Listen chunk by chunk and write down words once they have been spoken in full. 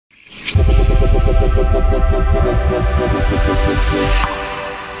Good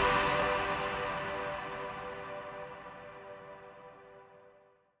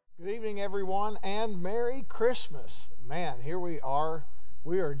evening, everyone, and Merry Christmas. Man, here we are.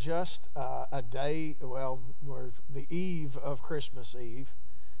 We are just a day, well, we're the eve of Christmas Eve,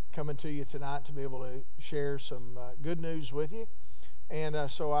 coming to you tonight to be able to share some good news with you. And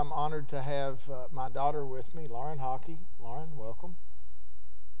so I'm honored to have my daughter with me, Lauren Hockey. Lauren, welcome.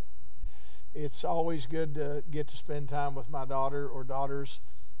 It's always good to get to spend time with my daughter or daughters,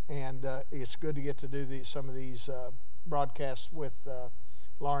 and it's good to get to do some of these broadcasts with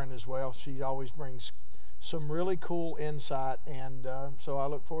Lauren as well. She always brings some really cool insight, and so I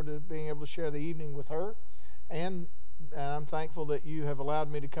look forward to being able to share the evening with her. And I'm thankful that you have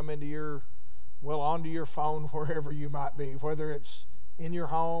allowed me to come onto your phone wherever you might be, whether it's in your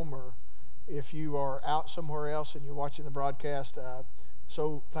home or if you are out somewhere else and you're watching the broadcast.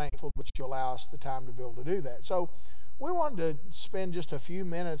 So thankful that you allow us the time to be able to do that. So we wanted to spend just a few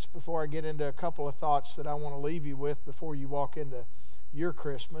minutes before I get into a couple of thoughts that I want to leave you with before you walk into your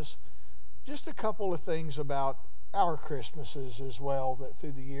Christmas. Just a couple of things about our Christmases as well, that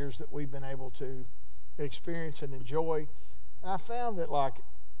through the years that we've been able to experience and enjoy. And I found that like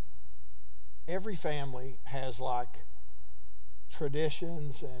every family has like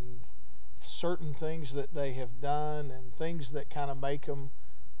traditions and certain things that they have done and things that kind of make them,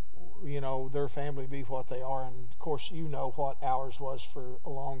 their family be what they are. And of course, you know what ours was for a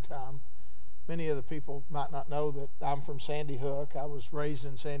long time. Many of the people might not know that I'm from Sandy Hook. I was raised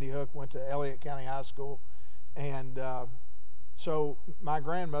in Sandy Hook, went to Elliott County High School. And so my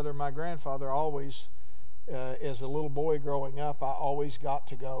grandfather always, as a little boy growing up, I always got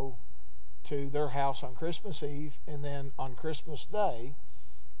to go to their house on Christmas Eve. And then on Christmas Day,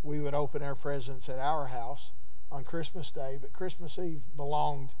 we would open our presents at our house on Christmas Day. But Christmas Eve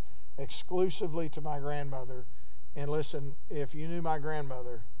belonged exclusively to my grandmother. And listen, if you knew my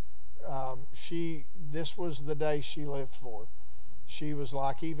grandmother, this was the day she lived for. She was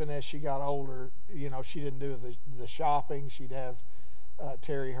like, even as she got older, she didn't do the shopping. She'd have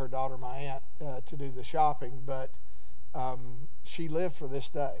Terry, her daughter, my aunt, to do the shopping, but she lived for this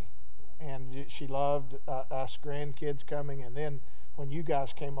day, and she loved us grandkids coming. And then when you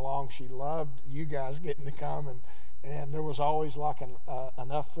guys came along, she loved you guys getting to come, and there was always like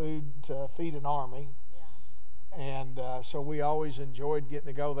enough food to feed an army. And so we always enjoyed getting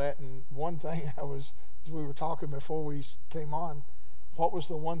to go that. And one thing as we were talking before we came on, what was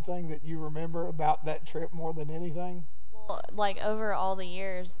the one thing that you remember about that trip more than anything? Well, like over all the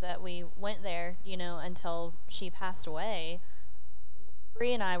years that we went there, until she passed away,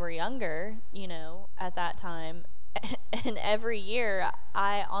 Bree and I were younger, at that time. And every year,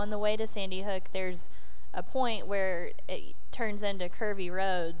 on the way to Sandy Hook, there's a point where it turns into curvy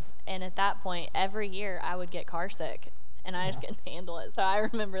roads, and at that point every year I would get car sick and I just couldn't handle it. So I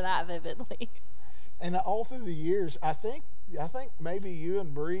remember that vividly. And all through the years, I think maybe you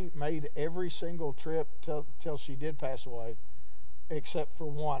and Bree made every single trip till she did pass away, except for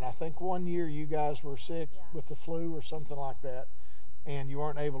one. I think one year you guys were sick with the flu or something like that, and you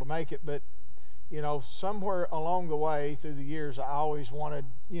weren't able to make it. But somewhere along the way through the years, I always wanted,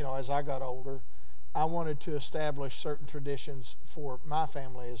 as I got older, I wanted to establish certain traditions for my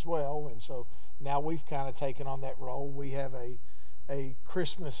family as well. And so now we've kind of taken on that role. We have a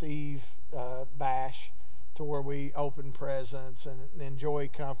Christmas Eve bash to where we open presents and enjoy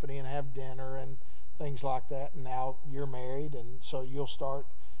company and have dinner and things like that. And now you're married, and so you'll start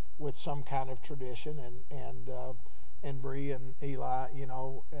with some kind of tradition. And Bree and Eli,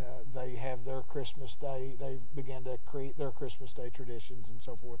 they have their Christmas Day. They began to create their Christmas Day traditions and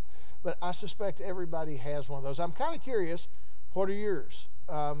so forth. But I suspect everybody has one of those. I'm kind of curious, what are yours?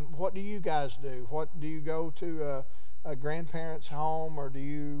 What do you guys do? What do you go to a grandparent's home, or do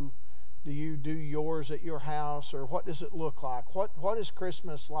you do yours at your house, or what does it look like? What is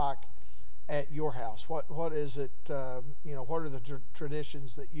Christmas like at your house? What is it? What are the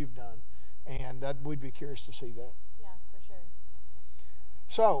traditions that you've done? And we'd be curious to see that. Yeah, for sure.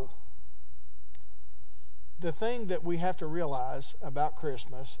 So, the thing that we have to realize about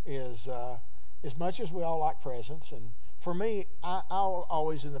Christmas is, as much as we all like presents, and for me, I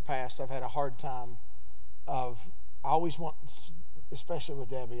always in the past, I've had a hard time I always want, especially with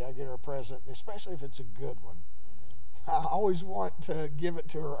Debbie, I get her a present, especially if it's a good one. Mm-hmm. I always want to give it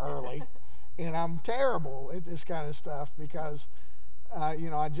to her early, and I'm terrible at this kind of stuff because,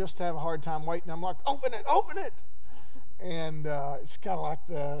 I just have a hard time waiting. I'm like, open it. And it's kind of like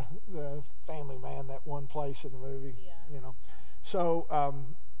the Family Man, that one place in the movie, So,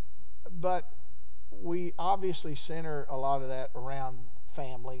 but we obviously center a lot of that around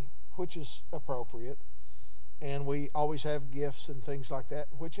family, which is appropriate. and we always have gifts and things like that,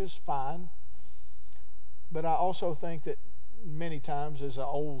 which is fine. But I also think that many times, as an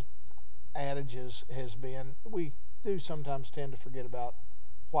old adage has been, we do sometimes tend to forget about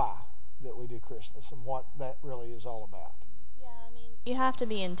why that we do Christmas and what that really is all about. Yeah, I mean, you have to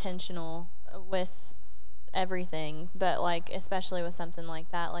be intentional with everything, but like especially with something like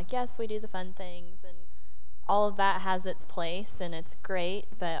that, like yes, we do the fun things and all of that has its place and it's great,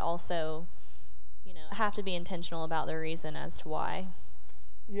 but also, have to be intentional about the reason as to why.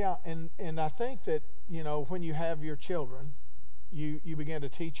 Yeah, and I think that, when you have your children, you begin to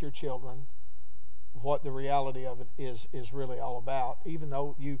teach your children what the reality of it is really all about, even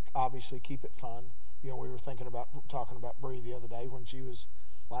though you obviously keep it fun. We were talking about Bree the other day when she was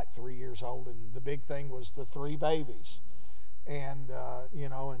like 3 years old, and the big thing was the 3 babies. And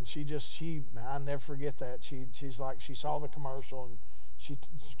and I'll never forget that. She's like, she saw the commercial and she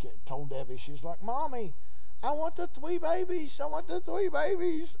told Debbie, she's like, Mommy, I want the 3 babies. I want the 3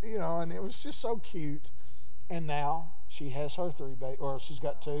 babies. And it was just so cute. And now she has her 3 babies, or she's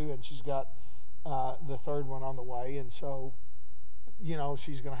got 2, and she's got the 3rd one on the way. And so,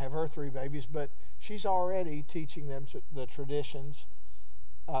 she's going to have her 3 babies, but she's already teaching them the traditions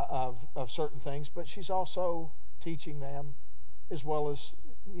of certain things, but she's also teaching them, as well as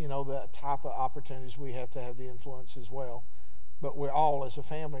the type of opportunities we have to have the influence as well. But we're all, as a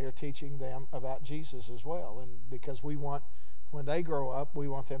family, are teaching them about Jesus as well, and because we want, when they grow up, we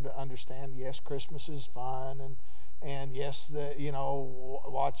want them to understand, yes, Christmas is fun, and yes,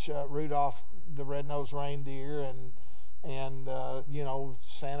 watch Rudolph the Red-Nosed Reindeer and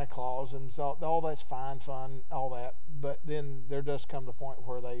Santa Claus, and so all that's fine, fun, all that. But then there does come the point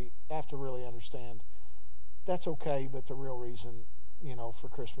where they have to really understand that's okay, but the real reason, for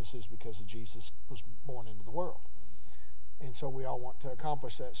Christmas is because of Jesus was born into the world. And so we all want to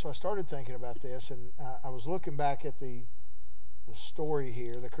accomplish that. So I started thinking about this, and I was looking back at the story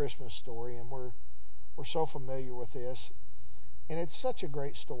here, the Christmas story, and we're so familiar with this. And it's such a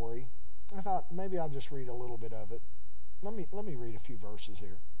great story. I thought maybe I'll just read a little bit of it. Let me read a few verses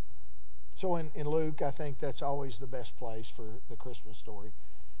here. So in Luke, I think that's always the best place for the Christmas story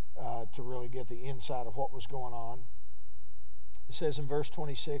to really get the insight of what was going on. It says in verse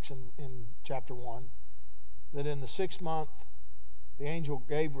 26 in chapter 1 that in the 6th month the angel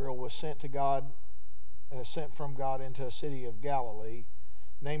Gabriel was sent from God into a city of Galilee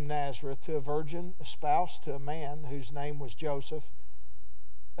named Nazareth to a virgin espoused to a man whose name was Joseph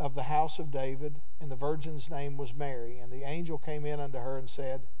of the house of David, and the virgin's name was Mary. And the angel came in unto her and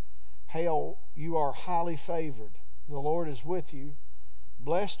said, Hail, you are highly favored. The Lord is with you.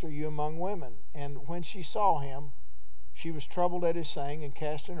 Blessed are you among women. And when she saw him, she was troubled at his saying, and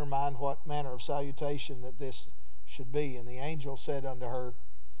cast in her mind what manner of salutation that this should be. And the angel said unto her,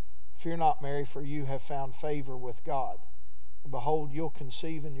 Fear not, Mary, for you have found favor with God. And behold, you'll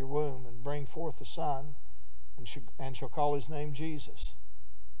conceive in your womb, and bring forth a son, and shall call his name Jesus.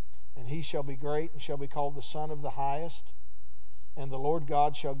 And he shall be great, and shall be called the Son of the Highest. And the Lord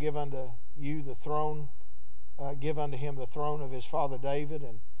God shall give unto him the throne of his father David,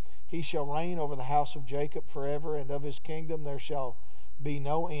 and he shall reign over the house of Jacob forever, and of his kingdom there shall be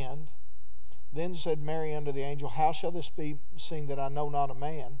no end. Then said Mary unto the angel, How shall this be, seeing that I know not a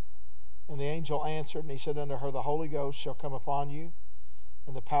man? And the angel answered, and he said unto her, The Holy Ghost shall come upon you,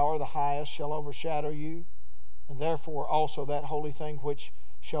 and the power of the highest shall overshadow you, and therefore also that holy thing which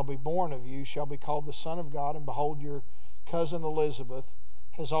shall be born of you shall be called the Son of God. And behold, your cousin Elizabeth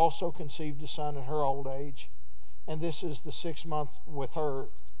has also conceived a son in her old age, and this is the 6th month with her,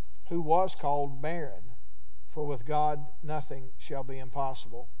 who was called barren, for with God nothing shall be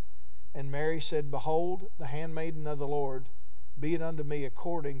impossible. And Mary said, Behold, the handmaiden of the Lord, be it unto me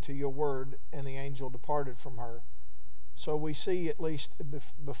according to your word. And the angel departed from her. So we see, at least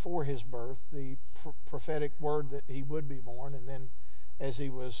before his birth, the prophetic word that he would be born, and then as he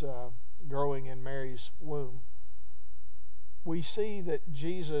was growing in Mary's womb, we see that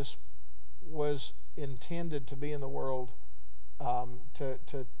Jesus was intended to be in the world to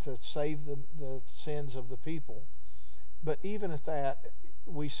save the sins of the people. But even at that,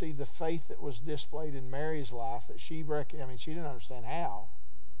 we see the faith that was displayed in Mary's life, that she didn't understand how.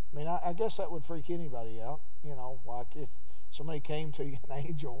 I guess that would freak anybody out. Like if somebody came to you, an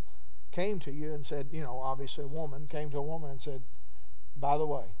angel came to you and said, obviously a woman came to a woman and said, by the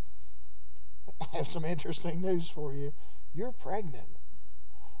way, I have some interesting news for you. You're pregnant.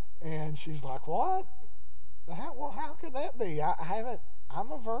 And she's like, what? How could that be?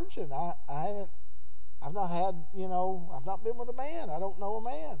 I'm a virgin. I've not been with a man. I don't know a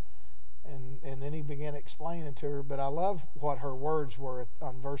man. And then he began explaining to her, but I love what her words were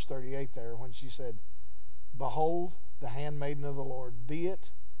on verse 38 there when she said, Behold, the handmaiden of the Lord, be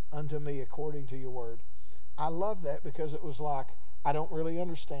it unto me according to your word. I love that because it was like, I don't really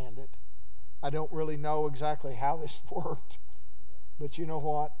understand it. I don't really know exactly how this worked. But you know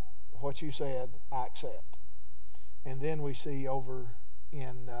what? What you said, I accept. And then we see over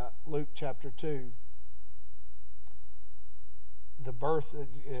in Luke chapter 2, the birth,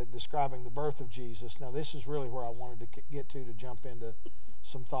 describing the birth of Jesus. Now, this is really where I wanted to get to jump into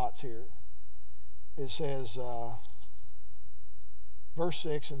some thoughts here. It says, verse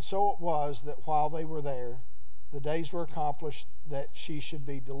 6, and so it was that while they were there, the days were accomplished that she should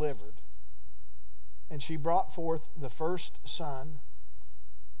be delivered. And she brought forth the first son,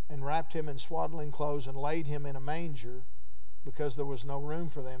 and wrapped him in swaddling clothes, and laid him in a manger, because there was no room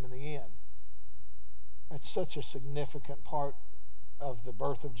for them in the inn. That's such a significant part of the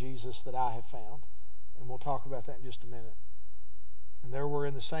birth of Jesus that I have found. And we'll talk about that in just a minute. And there were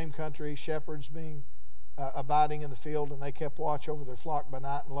in the same country shepherds being abiding in the field, and they kept watch over their flock by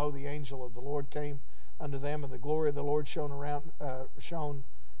night. And lo, the angel of the Lord came unto them, and the glory of the Lord shone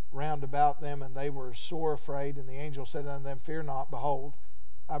round about them, and they were sore afraid. And the angel said unto them, Fear not, behold,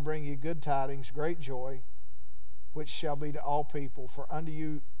 I bring you good tidings, great joy, which shall be to all people. For unto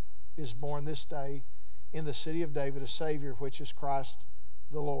you is born this day in the city of David a Savior, which is Christ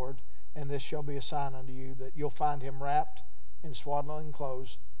the Lord. And this shall be a sign unto you, that you'll find him wrapped in swaddling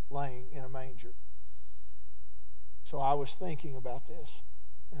clothes, laying in a manger. So I was thinking about this,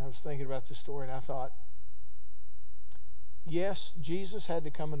 and I was thinking about this story, and I thought, yes, Jesus had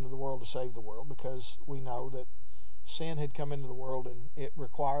to come into the world to save the world, because we know that sin had come into the world, and it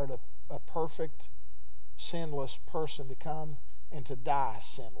required a perfect, sinless person to come and to die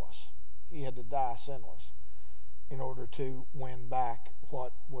sinless. He had to die sinless in order to win back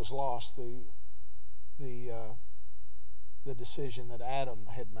what was lost through the decision that Adam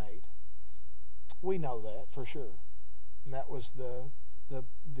had made. We know that for sure. And that was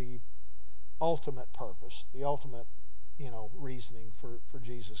the ultimate purpose, the ultimate, reasoning for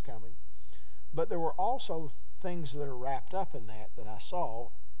Jesus coming. But there were also things that are wrapped up in that I saw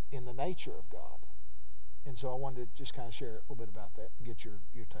in the nature of God. And so I wanted to just kind of share a little bit about that and get your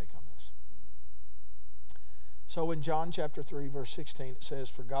take on this. So in John chapter 3, verse 16, it says,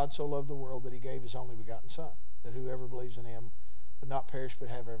 For God so loved the world that he gave his only begotten Son, that whoever believes in him would not perish but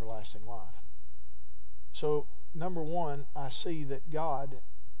have everlasting life. So, number one, I see that God,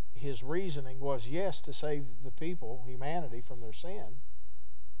 his reasoning was, yes, to save the people, humanity, from their sin.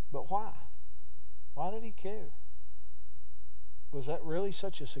 But why? Why did he care? Was that really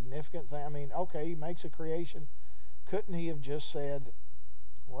such a significant thing? I mean, okay, he makes a creation. Couldn't he have just said,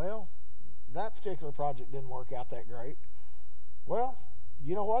 well, that particular project didn't work out that great. Well,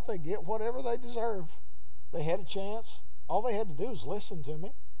 you know what? They get whatever they deserve. They had a chance. All they had to do was listen to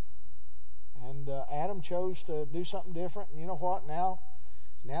me. And Adam chose to do something different. And you know what? Now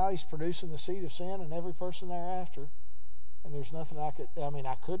he's producing the seed of sin in every person thereafter. And there's nothing I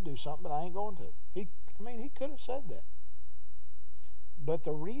could do something, but I ain't going to. He could have said that. But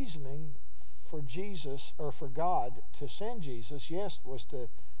the reasoning for Jesus, or for God to send Jesus, yes, was to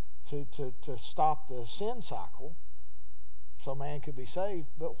stop the sin cycle so man could be saved.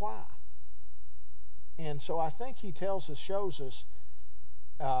 But why? And so I think he shows us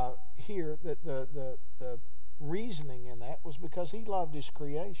here that the reasoning in that was because he loved his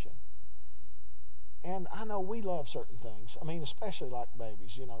creation. And I know we love certain things. I mean, especially like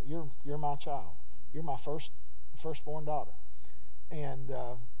babies. You're my child. You're my firstborn daughter. And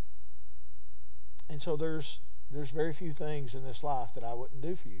so there's very few things in this life that I wouldn't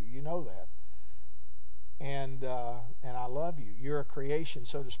do for you. You know that. And I love you. You're a creation,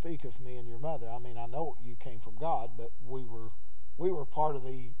 so to speak, of me and your mother. I mean, I know you came from God, but we were part of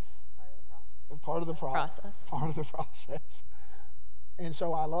the process. And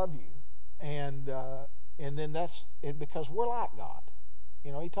so I love you. And then that's it, because we're like God.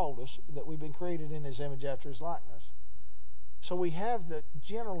 He told us that we've been created in his image after his likeness. So we have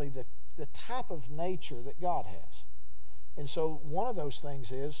generally the type of nature that God has. And so one of those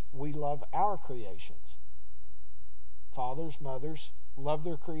things is we love our creations. Fathers, mothers love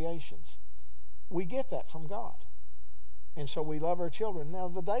their creations. We get that from God. And so we love our children. Now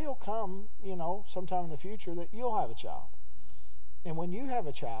the day will come, sometime in the future, that you'll have a child. And when you have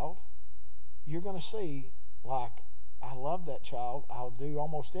a child, you're going to see, like, I love that child. I'll do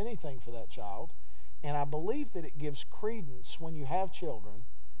almost anything for that child. And I believe that it gives credence when you have children.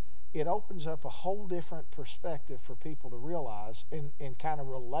 It opens up a whole different perspective for people to realize and kind of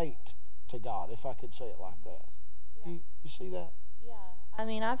relate to God, if I could say it like that. Yeah. You see that? Yeah. I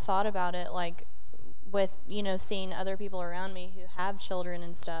mean, I've thought about it, like, with, seeing other people around me who have children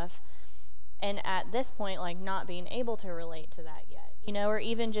and stuff. And at this point, like, not being able to relate to that yet, you know, or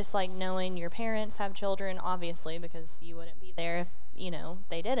even just like knowing your parents have children, obviously, because you wouldn't be there if, you know,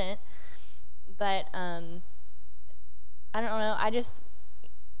 they didn't. But I don't know,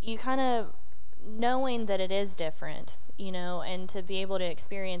 you kind of knowing that it is different, you know, and to be able to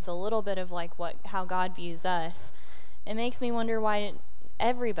experience a little bit of like how God views us, it makes me wonder why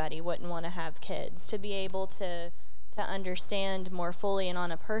everybody wouldn't want to have kids, to be able to understand more fully and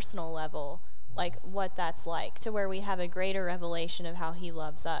on a personal level like what that's like, to where we have a greater revelation of how he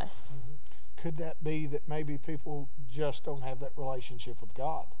loves us. Could that be that maybe people just don't have that relationship with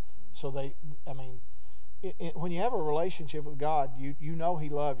God? So when you have a relationship with God, you know he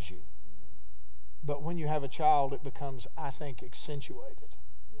loves you. But when you have a child, it becomes, I think, accentuated.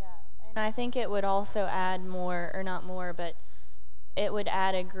 Yeah, and I think it would also add more, or not more, but it would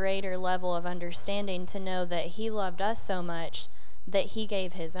add a greater level of understanding to know that he loved us so much that he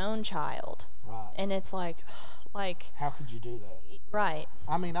gave his own child. Right. And it's like how could you do that? Right.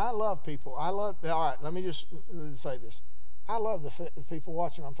 I mean, I love people. All right, let me just say this. I love the people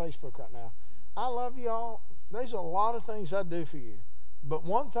watching on Facebook right now. I love y'all. There's a lot of things I do for you. But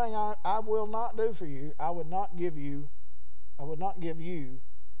one thing I will not do for you, I would not give you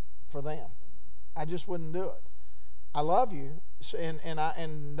for them. I just wouldn't do it. I love you,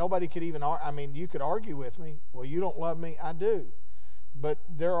 and nobody could even. I mean, you could argue with me. Well, you don't love me. I do, but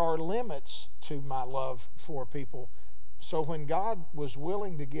there are limits to my love for people. So when God was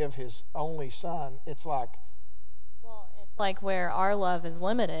willing to give His only Son, it's like. Well, it's like where our love is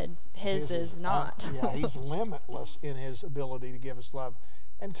limited, His is not. Yeah, He's limitless in His ability to give us love,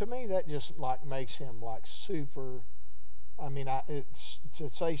 and to me, that just like makes Him like super. I mean, to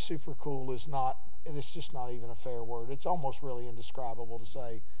say super cool is not. It's just not even a fair word. It's almost really indescribable to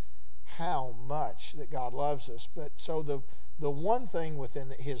say how much that God loves us. But so the one thing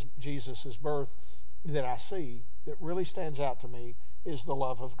within Jesus' birth that I see that really stands out to me is the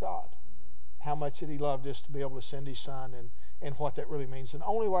love of God. How much that He loved us to be able to send His Son, and what that really means. And the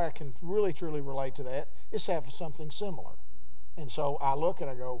only way I can really truly relate to that is to have something similar. And so I look and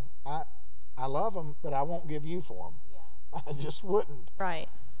I go, I love Him, but I won't give you for Him. Yeah. I just wouldn't. Right.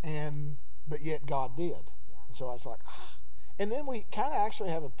 But yet God did. Yeah. And so I was like, ah. And then we kind of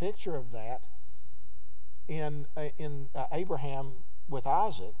actually have a picture of that in Abraham with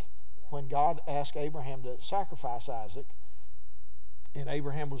Isaac, when God asked Abraham to sacrifice Isaac, and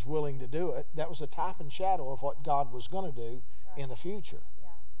Abraham was willing to do it. That was a type and shadow of what God was going to do in the future. Yeah.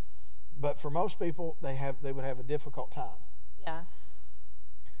 But for most people, they would have a difficult time. Yeah.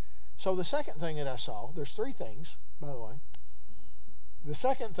 So the second thing that I saw, there's three things, by the way. The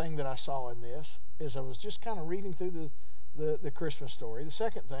second thing that I saw in this is I was just kind of reading through the Christmas story. The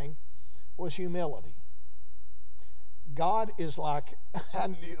second thing was humility. God is like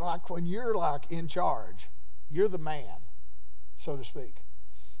when you're like in charge, you're the man, so to speak.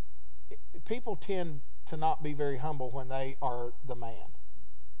 People tend to not be very humble when they are the man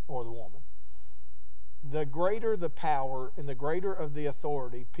or the woman. The greater the power and the greater of the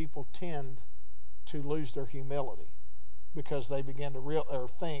authority, people tend to lose their humility, because they begin to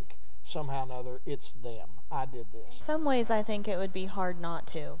think somehow or another it's them. I did this. In some ways, I think it would be hard not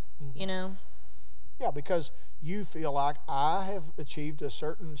to, you know? Yeah, because you feel like I have achieved a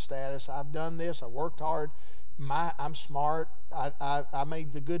certain status. I've done this. I worked hard. I'm smart. I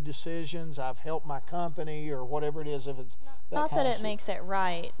made the good decisions. I've helped my company or whatever it is. If it's not that it makes it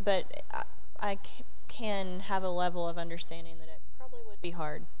right, but I can have a level of understanding that it probably would be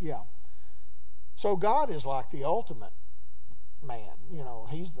hard. Yeah. So God is like the ultimate man. You know,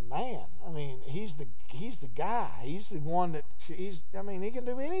 He's the man. I mean, he's the guy. He's the one that He can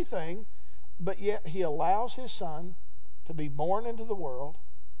do anything, but yet He allows His Son to be born into the world,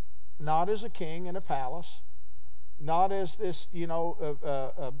 not as a king in a palace, not as this,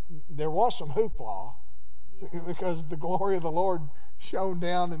 there was some hoopla, because the glory of the Lord shone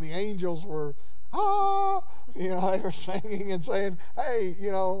down and the angels were they were singing and saying, hey,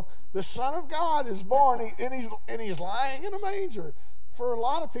 the Son of God is born, and he's lying in a manger. For a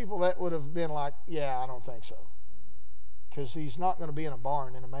lot of people, that would have been like, yeah, I don't think so, because He's not going to be in a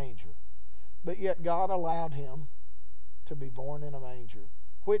barn in a manger. But yet God allowed Him to be born in a manger,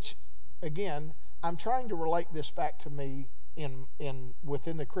 which, again, I'm trying to relate this back to me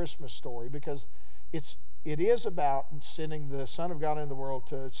within the Christmas story, because it is about sending the Son of God into the world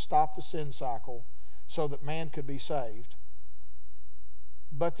to stop the sin cycle so that man could be saved.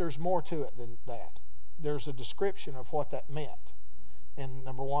 But there's more to it than that. There's a description of what that meant. And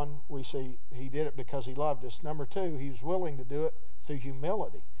number one, we see He did it because He loved us. Number two, He was willing to do it through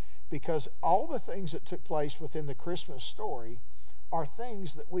humility, because all the things that took place within the Christmas story are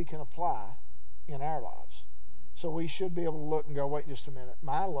things that we can apply in our lives. So we should be able to look and go, wait just a minute,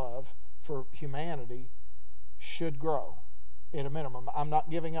 my love for humanity should grow at a minimum. I'm not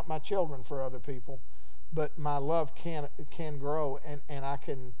giving up my children for other people, but my love can grow, and I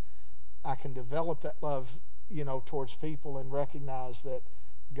can develop that love, towards people, and recognize that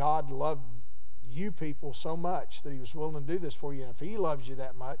God loved you people so much that he was willing to do this for you. And if he loves you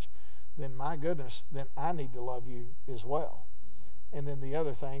that much, then my goodness, then I need to love you as well. And then the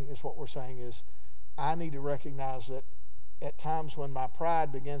other thing is what we're saying is I need to recognize that at times when my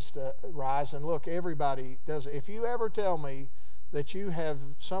pride begins to rise, and look, everybody does it. If you ever tell me that you have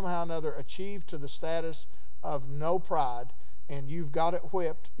somehow or another achieved to the status of no pride, and you've got it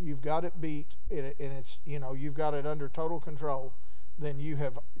whipped, you've got it beat, and it's, you've got it under total control, then you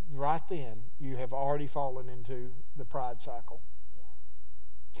have, right then, you have already fallen into the pride cycle.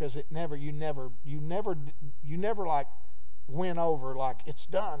 Because you never like win over, like it's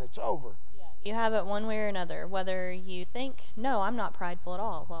done, it's over. Yeah. You have it one way or another, whether you think, no, I'm not prideful at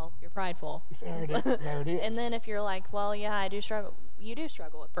all. Well, you're prideful. There it is. And then if you're like, well, yeah, I do struggle. You do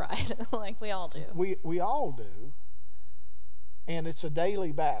struggle with pride. Like we all do. We all do. And it's a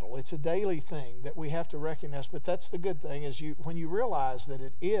daily battle. It's a daily thing that we have to recognize. But that's the good thing, is when you realize that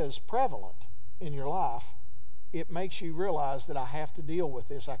it is prevalent in your life, it makes you realize that I have to deal with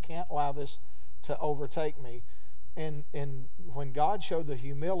this. I can't allow this to overtake me. And when God showed the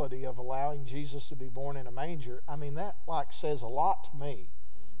humility of allowing Jesus to be born in a manger, I mean, that says a lot to me.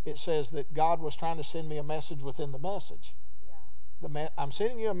 It says that God was trying to send me a message within the message. Yeah. I'm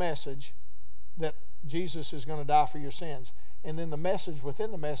sending you a message that Jesus is going to die for your sins. And then the message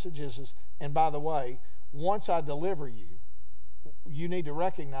within the message is, and by the way, once I deliver you, you need to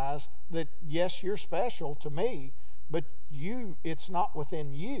recognize that, yes, you're special to me, but it's not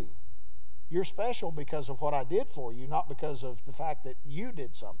within you. You're special because of what I did for you, not because of the fact that you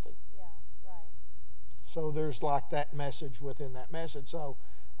did something. Yeah, right. So there's that message within that message. So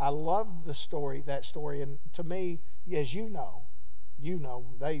I love that story. And to me, as you know,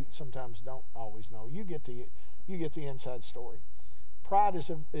 they sometimes don't always know. You get the inside story. Pride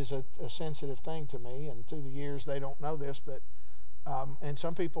is a sensitive thing to me, and through the years they don't know this, but and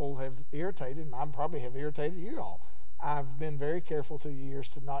some people have irritated, and I probably have irritated you all. I've been very careful through the years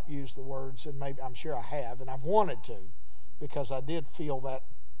to not use the words, and maybe I'm sure I have, and I've wanted to, because I did feel that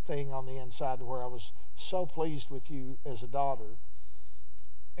thing on the inside where I was so pleased with you as a daughter,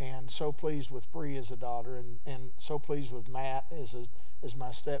 and so pleased with Bree as a daughter, and so pleased with Matt as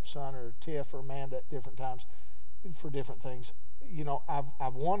my stepson, or Tiff or Amanda at different times for different things.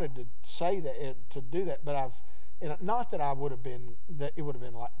 I've wanted to say that, to do that, but not that it would have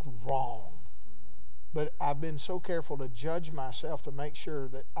been like wrong. But I've been so careful to judge myself to make sure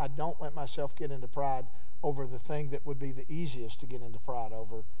that I don't let myself get into pride over the thing that would be the easiest to get into pride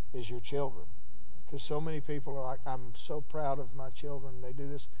over, is your children. Because so many people are like, I'm so proud of my children, they do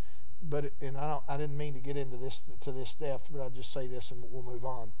this. But I didn't mean to get into this to this depth, but I'll just say this and we'll move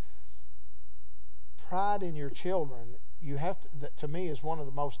on. Pride in your children, that to me is one of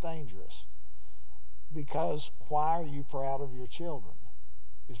the most dangerous. Because why are you proud of your children?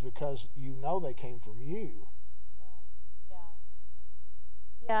 Is because they came from you. Right.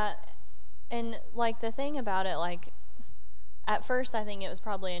 Yeah. Yeah. And the thing about it, at first I think it was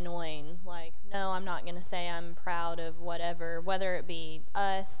probably annoying. No, I'm not going to say I'm proud of whatever, whether it be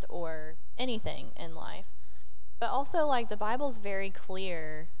us or anything in life. But also, the Bible's very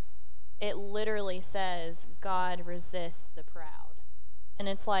clear. It literally says God resists the proud. And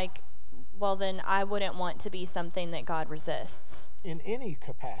it's well, then I wouldn't want to be something that God resists. In any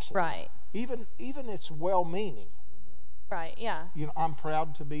capacity. Right. Even it's well-meaning. Mm-hmm. Right, yeah. I'm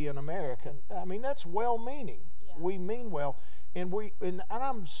proud to be an American. I mean, that's well-meaning. Yeah. We mean well. And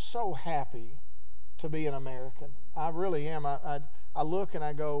I'm so happy to be an American. I really am. I look and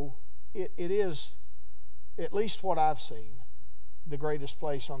I go, it is, at least what I've seen, the greatest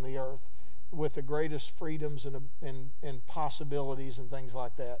place on the earth, with the greatest freedoms and possibilities and things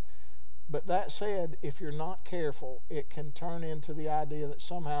like that. But that said, if you're not careful, it can turn into the idea that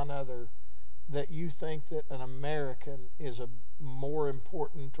somehow or another that you think that an American is a more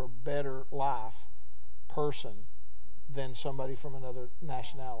important or better life person than somebody from another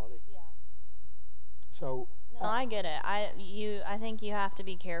nationality. Yeah. So no, I get it. I think you have to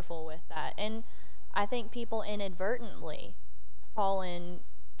be careful with that. And I think people inadvertently fall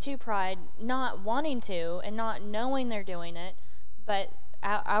into pride, not wanting to and not knowing they're doing it, but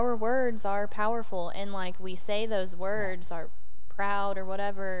our words are powerful, and we say those words are proud or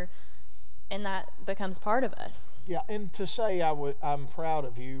whatever, and that becomes part of us. Yeah, and to say I'm proud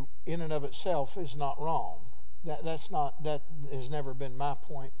of you in and of itself is not wrong. That has never been my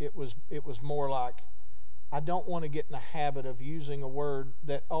point. It was more like, I don't want to get in the habit of using a word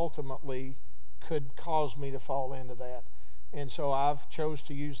that ultimately could cause me to fall into that. And so I've chose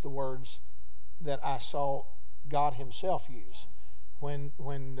to use the words that I saw God Himself use. When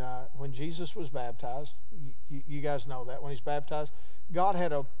Jesus was baptized, you guys know that, when He's baptized, God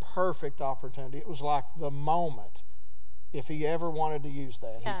had a perfect opportunity. It was like the moment. If He ever wanted to use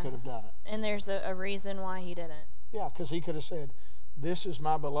that, He could have done it. And there's a reason why He didn't. Yeah, because He could have said, "This is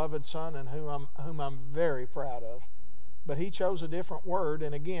my beloved Son, and whom I'm very proud of." But He chose a different word,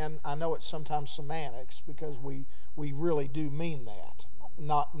 and again, I know it's sometimes semantics, because we really do mean that,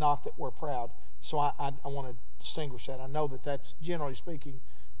 not that we're proud. So I want to distinguish that. I know that that's, generally speaking,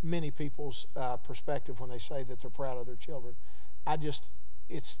 many people's perspective when they say that they're proud of their children.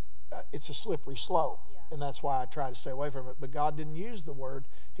 It's a slippery slope, and that's why I try to stay away from it. But God didn't use the word.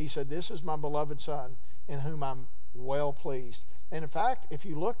 He said, "This is my beloved Son, in whom I'm well pleased." And in fact, if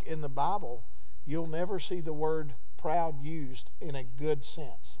you look in the Bible, you'll never see the word proud used in a good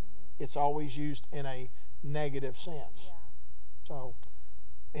sense. It's always used in a negative sense. So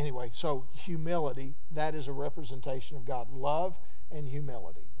anyway, so humility, that is a representation of God. Love and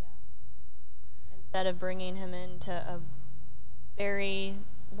humility. Instead of bringing Him into a very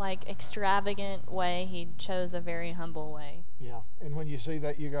extravagant way, He chose a very humble way. Yeah, and when you see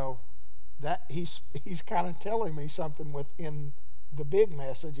that, you go, that he's kind of telling me something within the big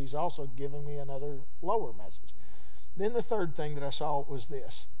message. He's also giving me another lower message. Then the third thing that I saw was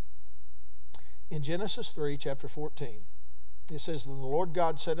this. In Genesis 3, chapter 14, it says, "And the Lord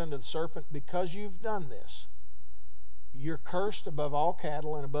God said unto the serpent, Because you've done this, you're cursed above all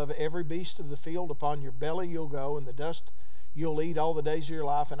cattle and above every beast of the field. Upon your belly you'll go, and the dust you'll eat all the days of your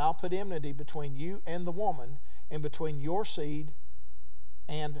life. And I'll put enmity between you and the woman, and between your seed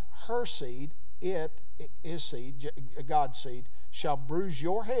and her seed." His seed, God's seed, "shall bruise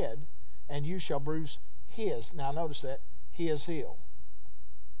your head, and you shall bruise his." Now notice that, his heel.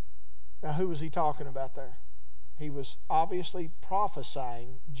 Now who was He talking about there? He was obviously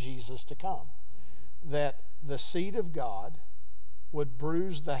prophesying Jesus to come. That the seed of God would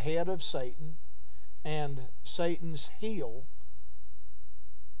bruise the head of Satan, and Satan's heel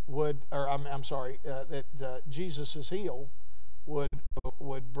would, or I'm sorry, that Jesus' heel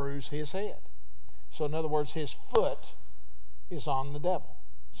would bruise his head. So in other words, his foot is on the devil.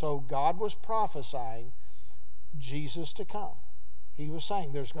 So God was prophesying Jesus to come. He was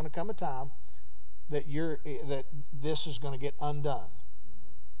saying there's going to come a time that this is going to get undone.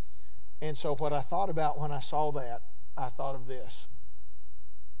 And so what I thought about when I saw that, I thought of this.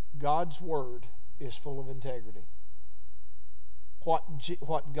 God's word is full of integrity.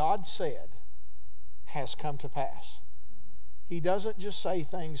 What God said has come to pass. He doesn't just say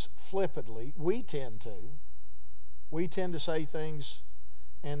things flippantly. We tend to say things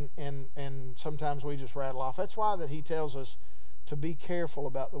and sometimes we just rattle off. That's why that He tells us to be careful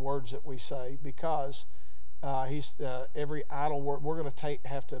about the words that we say, because every idle word, we're going to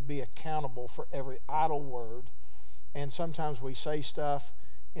have to be accountable for every idle word. And sometimes we say stuff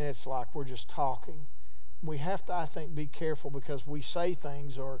and it's like we're just talking. We have to, I think, be careful, because we say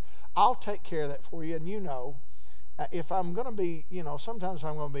things, or I'll take care of that for you. And if I'm going to be, sometimes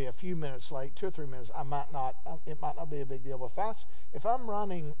I'm going to be a few minutes late, 2 or 3 minutes, it might not be a big deal. But if I'm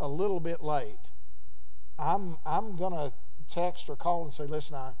running a little bit late, I'm going to text or call and say,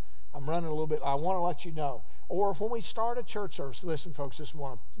 "Listen, I'm running a little bit. I want to let you know." Or when we start a church service, listen, folks, this is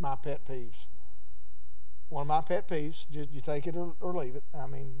one of my pet peeves. One of my pet peeves, you take it or leave it. I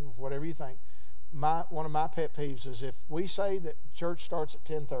mean, whatever you think. One of my pet peeves is if we say that church starts at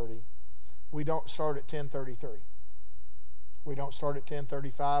 10:30, we don't start at 10:33. We don't start at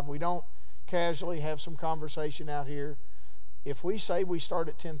 10:35. We don't casually have some conversation out here. If we say we start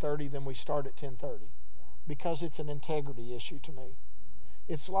at 10:30, then we start at 10:30, because it's an integrity issue to me.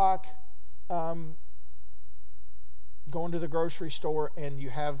 It's like going to the grocery store and you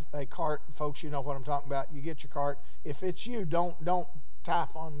have a cart. Folks, you know what I'm talking about. You get your cart. If it's you, don't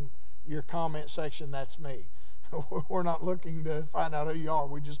type on your comment section, "That's me." We're not looking to find out who you are.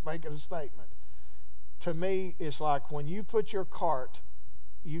 We're just making a statement. To me, it's like when you put your cart,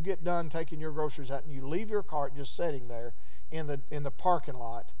 you get done taking your groceries out and you leave your cart just sitting there in the parking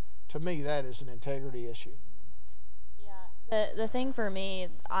lot. To me, that is an integrity issue. The thing for me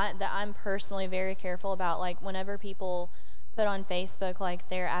that I'm personally very careful about, whenever people put on Facebook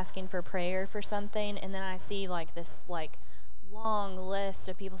they're asking for prayer for something, and then I see this long list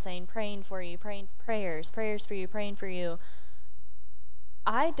of people saying praying for you, prayers for you, praying for you.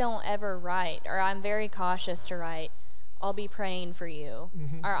 I don't ever write, or I'm very cautious to write, "I'll be praying for you,"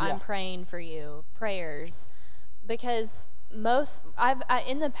 or "I'm praying for you," prayers. because in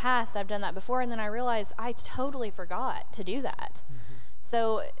the past I've done that before, and then I realized I totally forgot to do that.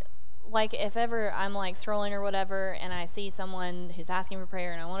 So like if ever I'm like scrolling or whatever and I see someone who's asking for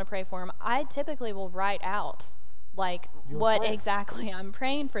prayer and I want to pray for them, I typically will write out like what exactly I'm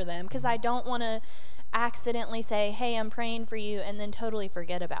praying for them, because I don't want to accidentally say, hey, I'm praying for you, and then totally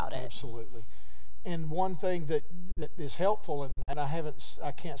forget about it. Absolutely. And one thing that is helpful, and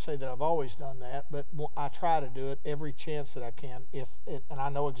I can't say that I've always done that, but I try to do it every chance that I can. And I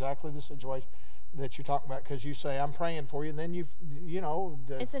know exactly the situation that you're talking about, because you say, I'm praying for you, and then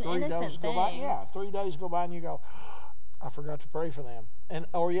it's an innocent thing. 3 days go by and you go, I forgot to pray for them.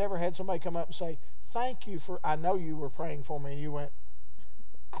 Or you ever had somebody come up and say, thank you for, I know you were praying for me, and you went,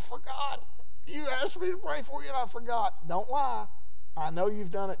 I forgot. You asked me to pray for you and I forgot. Don't lie. I know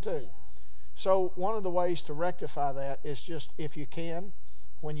you've done it too. So one of the ways to rectify that is just, if you can,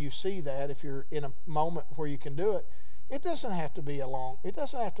 when you see that, if you're in a moment where you can do it, it doesn't have to be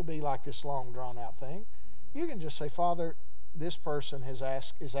like this long drawn out thing. You can just say, Father, this person is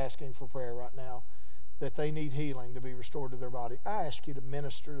asking for prayer right now, that they need healing to be restored to their body. I ask you to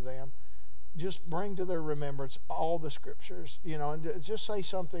minister to them. Just bring to their remembrance all the scriptures, and just say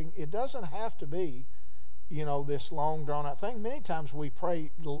something. It doesn't have to be, this long drawn out thing. Many times we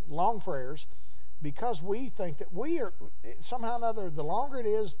pray long prayers because we think that we are, somehow or another, the longer it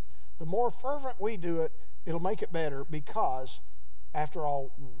is, the more fervent we do it, it'll make it better, because after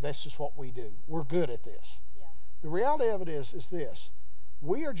all, this is what we do. We're good at this. Yeah. The reality of it is this: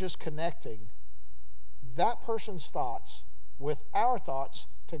 we are just connecting that person's thoughts with our thoughts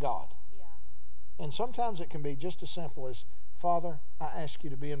to God. And sometimes it can be just as simple as, Father, I ask you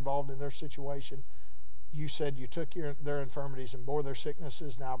to be involved in their situation. You said you took their infirmities and bore their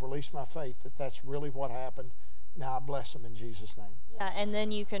sicknesses. Now I release my faith that that's really what happened. Now I bless them in Jesus' name. Yeah, and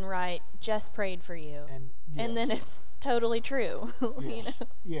then you can write, just prayed for you. And then it's totally true. Yes,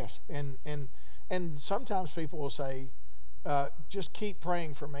 yes. And sometimes people will say, just keep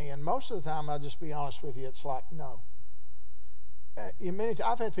praying for me. And most of the time, I'll just be honest with you, it's like, no.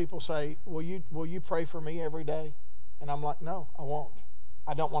 I've had people say, will you pray for me every day? And I'm like, no, I won't.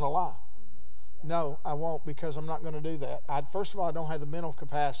 I don't want to lie. No, I won't, because I'm not going to do that. First of all, I don't have the mental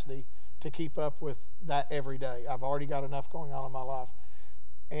capacity to keep up with that every day. I've already got enough going on in my life.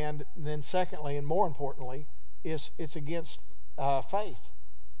 And then secondly, and more importantly, it's against faith.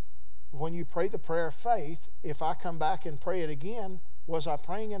 When you pray the prayer of faith, if I come back and pray it again, was I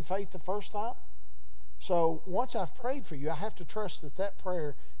praying in faith the first time? So once I've prayed for you, I have to trust that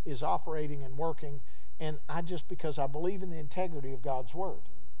prayer is operating and working, and because I believe in the integrity of God's Word.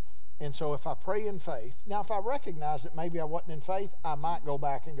 And so if I pray in faith, now if I recognize that maybe I wasn't in faith, I might go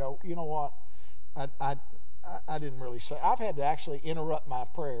back and go, you know what, I didn't really say. I've had to actually interrupt my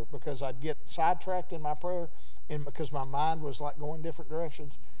prayer because I'd get sidetracked in my prayer, and because my mind was like going different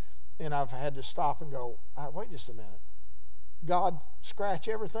directions, and I've had to stop and go, wait just a minute. God, scratch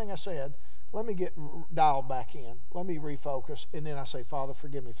everything I said. Let me get dialed back in. Let me refocus. And then I say, Father,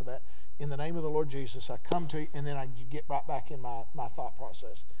 forgive me for that. In the name of the Lord Jesus, I come to you, and then I get right back in my thought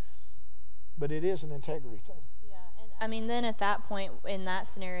process. But it is an integrity thing. Yeah, and I mean, then at that point, in that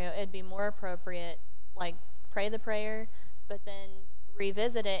scenario, it'd be more appropriate, like, pray the prayer, but then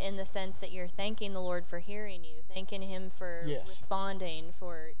revisit it in the sense that you're thanking the Lord for hearing you, thanking Him for responding,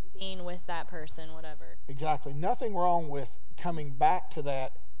 for being with that person, whatever. Exactly. Nothing wrong with coming back to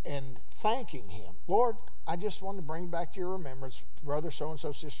that and thanking Him. Lord, I just want to bring back to your remembrance brother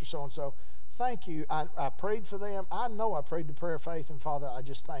so-and-so, sister so-and-so. Thank you. I prayed for them. I know I prayed the prayer of faith, and Father, I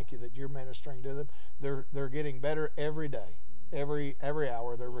just thank you that you're ministering to them. They're getting better every day. Every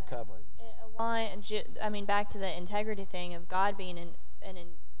hour they're recovering. Back to the integrity thing of God being an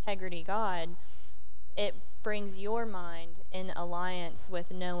integrity God, it brings your mind in alliance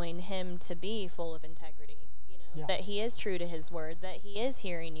with knowing Him to be full of integrity. Yeah. That He is true to His word, that He is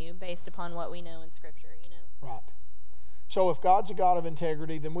hearing you based upon what we know in Scripture, Right. So if God's a God of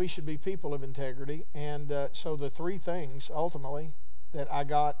integrity, then we should be people of integrity. And so the three things, ultimately, that I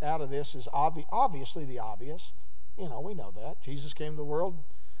got out of this is obviously the obvious. We know that. Jesus came to the world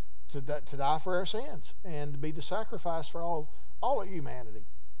to die for our sins and to be the sacrifice for all of humanity.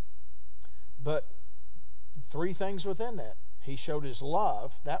 But three things within that. He showed His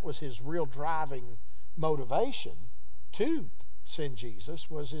love. That was His real driving motivation to send Jesus,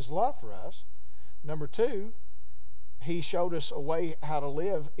 was His love for us. Number two, He showed us a way how to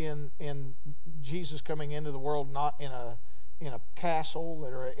live in Jesus coming into the world, not in a castle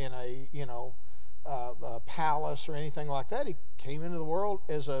or in a palace or anything like that. He came into the world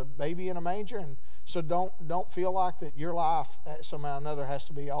as a baby in a manger, and so don't feel like that your life somehow or another has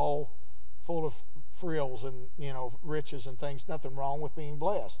to be all full frills and riches and things. Nothing wrong with being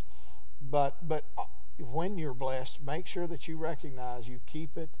blessed, but when you're blessed, make sure that you recognize you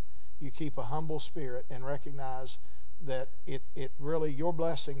keep a humble spirit and recognize that it really, your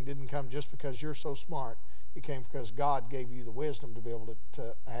blessing didn't come just because you're so smart. It came because God gave you the wisdom to be able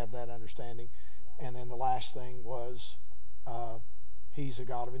to have that understanding. Yeah. And then the last thing was he's a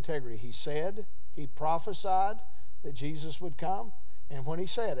God of integrity. He prophesied that Jesus would come, and when he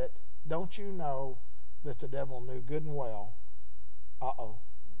said it, don't you know that the devil knew good and well,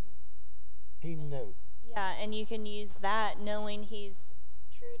 he knew. Yeah, and you can use that knowing he's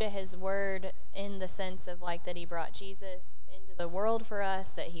true to his word in the sense of like that he brought Jesus into the world for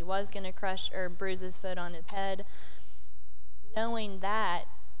us, that he was going to crush or bruise his foot on his head. Knowing that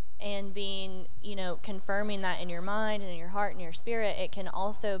and being, confirming that in your mind and in your heart and your spirit, it can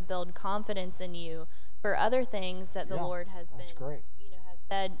also build confidence in you for other things that the Lord has been, has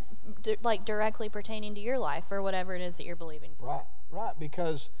said, like directly pertaining to your life or whatever it is that you're believing for. Right.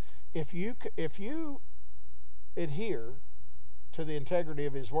 Because if you adhere to the integrity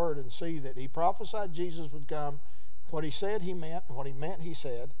of his word and see that he prophesied Jesus would come, what he said he meant, and what he meant he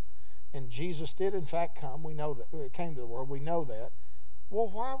said, and Jesus did in fact come. We know that it came to the world. We know that. Well,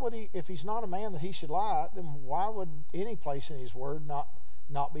 why would he? If he's not a man that he should lie, then why would any place in his word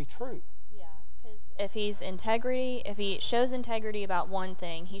not be true? Yeah, because if he shows integrity about one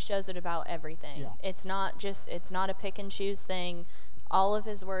thing, he shows it about everything. Yeah. It's not a pick and choose thing. All of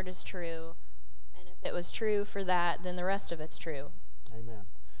his word is true. If it was true for that, then the rest of it's true. Amen.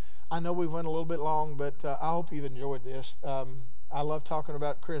 I know we went a little bit long, but I hope you've enjoyed this. I love talking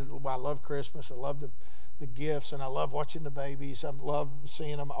about Christmas. I love Christmas. I love the gifts, and I love watching the babies. I love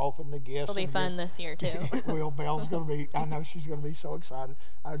seeing them open the gifts. It'll be fun this year, too. It will. Belle's going to be, I know she's going to be so excited.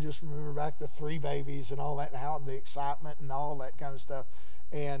 I just remember back the 3 babies and all that, and how the excitement and all that kind of stuff.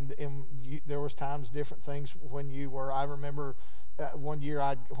 And there was times, different things when you were, I remember one year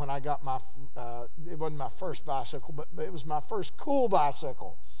when I got my, it wasn't my first bicycle, but it was my first cool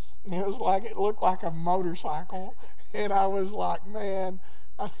bicycle. And it looked like a motorcycle. And I was like, man,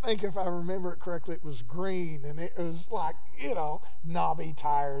 I think if I remember it correctly, it was green. And it was like, knobby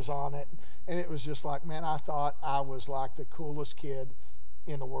tires on it. And it was just like, man, I thought I was like the coolest kid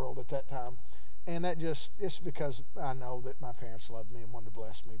in the world at that time. And it's because I know that my parents loved me and wanted to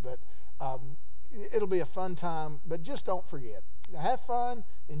bless me. But it'll be a fun time. But just don't forget. Have fun,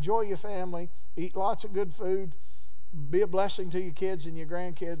 enjoy your family, eat lots of good food, be a blessing to your kids and your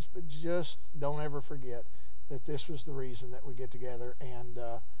grandkids, but just don't ever forget that this was the reason that we get together. And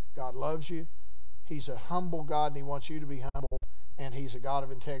God loves you. He's a humble God, and he wants you to be humble. And he's a God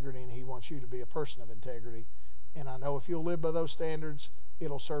of integrity, and he wants you to be a person of integrity. And I know if you'll live by those standards,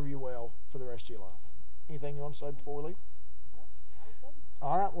 it'll serve you well for the rest of your life. Anything you want to say before we leave? No, that was good.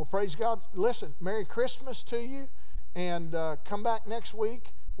 All right, well, praise God. Listen, Merry Christmas to you. And come back next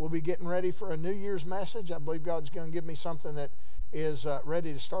week. We'll be getting ready for a New Year's message. I believe God's going to give me something that is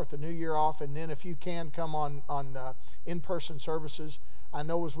ready to start the new year off. And then if you can come on in-person services. I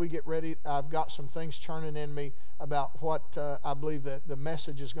know as we get ready, I've got some things churning in me about what I believe that the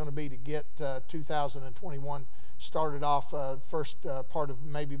message is going to be to get 2021 started off first part of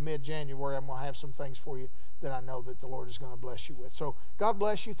maybe mid-January. I'm going to have some things for you that I know that the Lord is going to bless you with. So God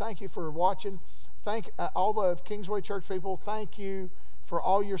bless you. Thank you for watching. Thank all the Kingsway Church people. Thank you for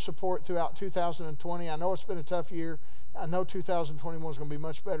all your support throughout 2020. I know it's been a tough year. I know 2021 is going to be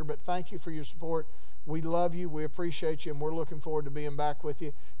much better, but thank you for your support. We love you. We appreciate you, and we're looking forward to being back with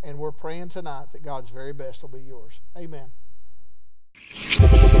you. And we're praying tonight that God's very best will be yours. Amen.